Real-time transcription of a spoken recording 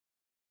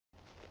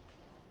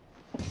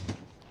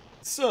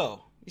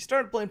So, you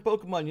started playing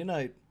Pokemon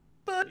Unite,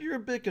 but you're a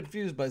bit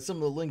confused by some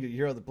of the lingo you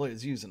hear other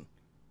players using.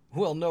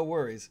 Well, no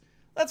worries.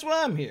 That's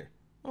why I'm here.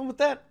 And with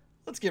that,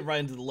 let's get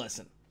right into the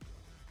lesson.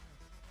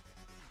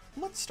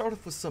 Let's start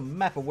off with some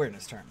map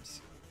awareness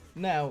terms.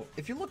 Now,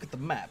 if you look at the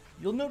map,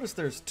 you'll notice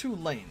there's two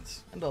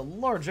lanes and a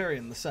large area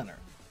in the center.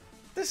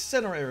 This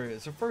center area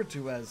is referred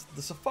to as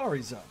the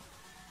Safari Zone,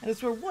 and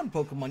it's where one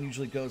Pokemon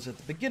usually goes at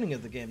the beginning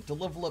of the game to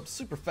level up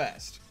super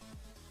fast.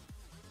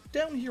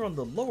 Down here on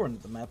the lower end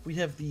of the map, we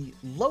have the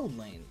low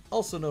lane,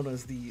 also known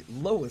as the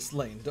lowest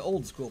lane to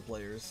old school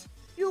players.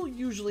 You'll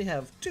usually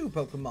have two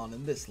Pokemon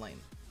in this lane.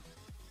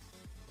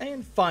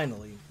 And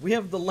finally, we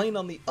have the lane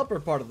on the upper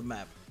part of the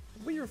map.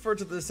 We refer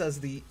to this as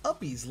the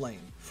Uppies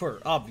lane, for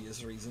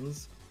obvious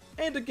reasons.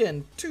 And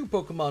again, two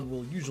Pokemon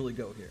will usually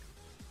go here.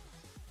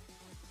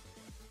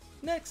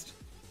 Next,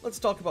 let's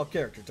talk about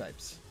character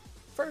types.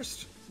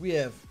 First, we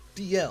have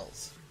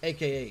DLs,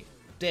 aka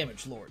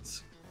Damage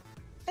Lords.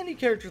 Any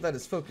character that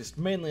is focused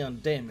mainly on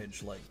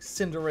damage, like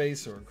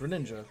Cinderace or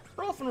Greninja,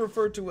 are often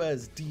referred to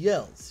as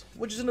DLs,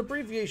 which is an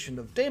abbreviation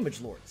of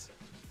Damage Lords.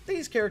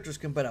 These characters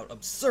can put out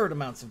absurd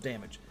amounts of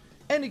damage.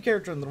 Any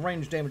character in the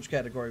range damage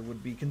category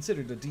would be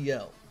considered a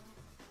DL.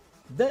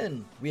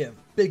 Then, we have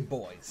Big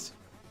Boys.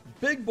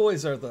 Big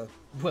Boys are the,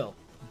 well,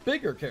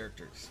 bigger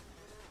characters.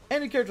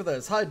 Any character that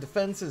has high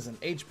defenses and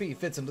HP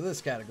fits into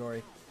this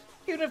category.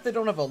 Even if they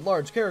don't have a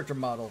large character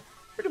model,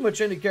 pretty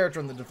much any character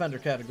in the Defender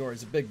category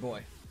is a big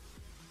boy.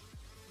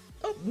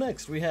 Up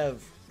next, we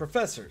have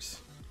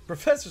Professors.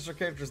 Professors are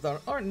characters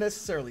that aren't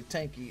necessarily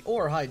tanky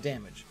or high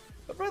damage,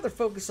 but rather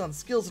focus on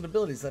skills and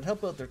abilities that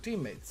help out their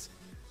teammates.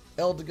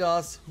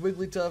 Eldegoss,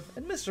 Wigglytuff,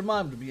 and Mr.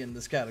 Mime to be in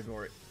this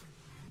category.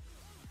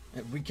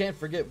 And we can't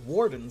forget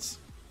Wardens.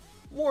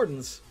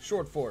 Wardens,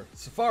 short for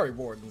Safari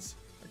Wardens,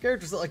 are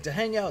characters that like to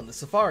hang out in the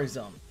Safari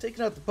Zone,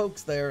 taking out the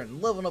pokes there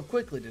and leveling up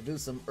quickly to do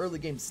some early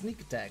game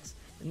sneak attacks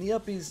in the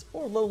uppies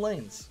or low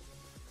lanes.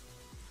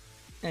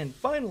 And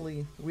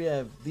finally, we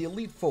have the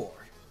Elite Four.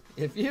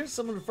 If you hear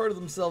someone refer to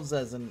themselves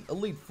as an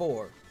Elite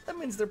Four, that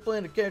means they're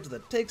playing a character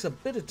that takes a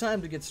bit of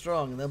time to get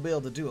strong and they'll be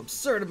able to do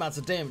absurd amounts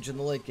of damage in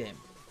the late game.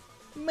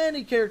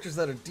 Many characters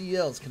that are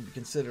DLs can be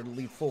considered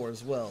Elite Four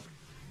as well.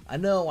 I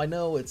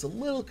know, it's a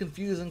little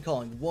confusing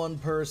calling one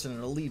person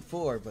an Elite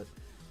Four, but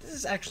this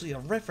is actually a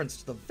reference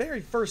to the very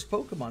first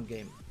Pokemon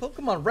game,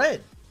 Pokemon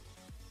Red.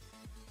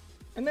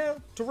 And now,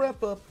 to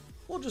wrap up,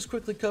 we'll just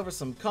quickly cover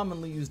some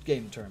commonly used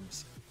game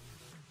terms.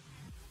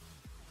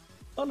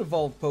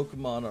 Unevolved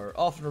Pokemon are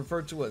often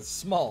referred to as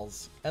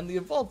Smalls, and the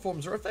evolved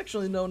forms are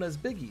affectionately known as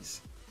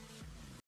Biggies.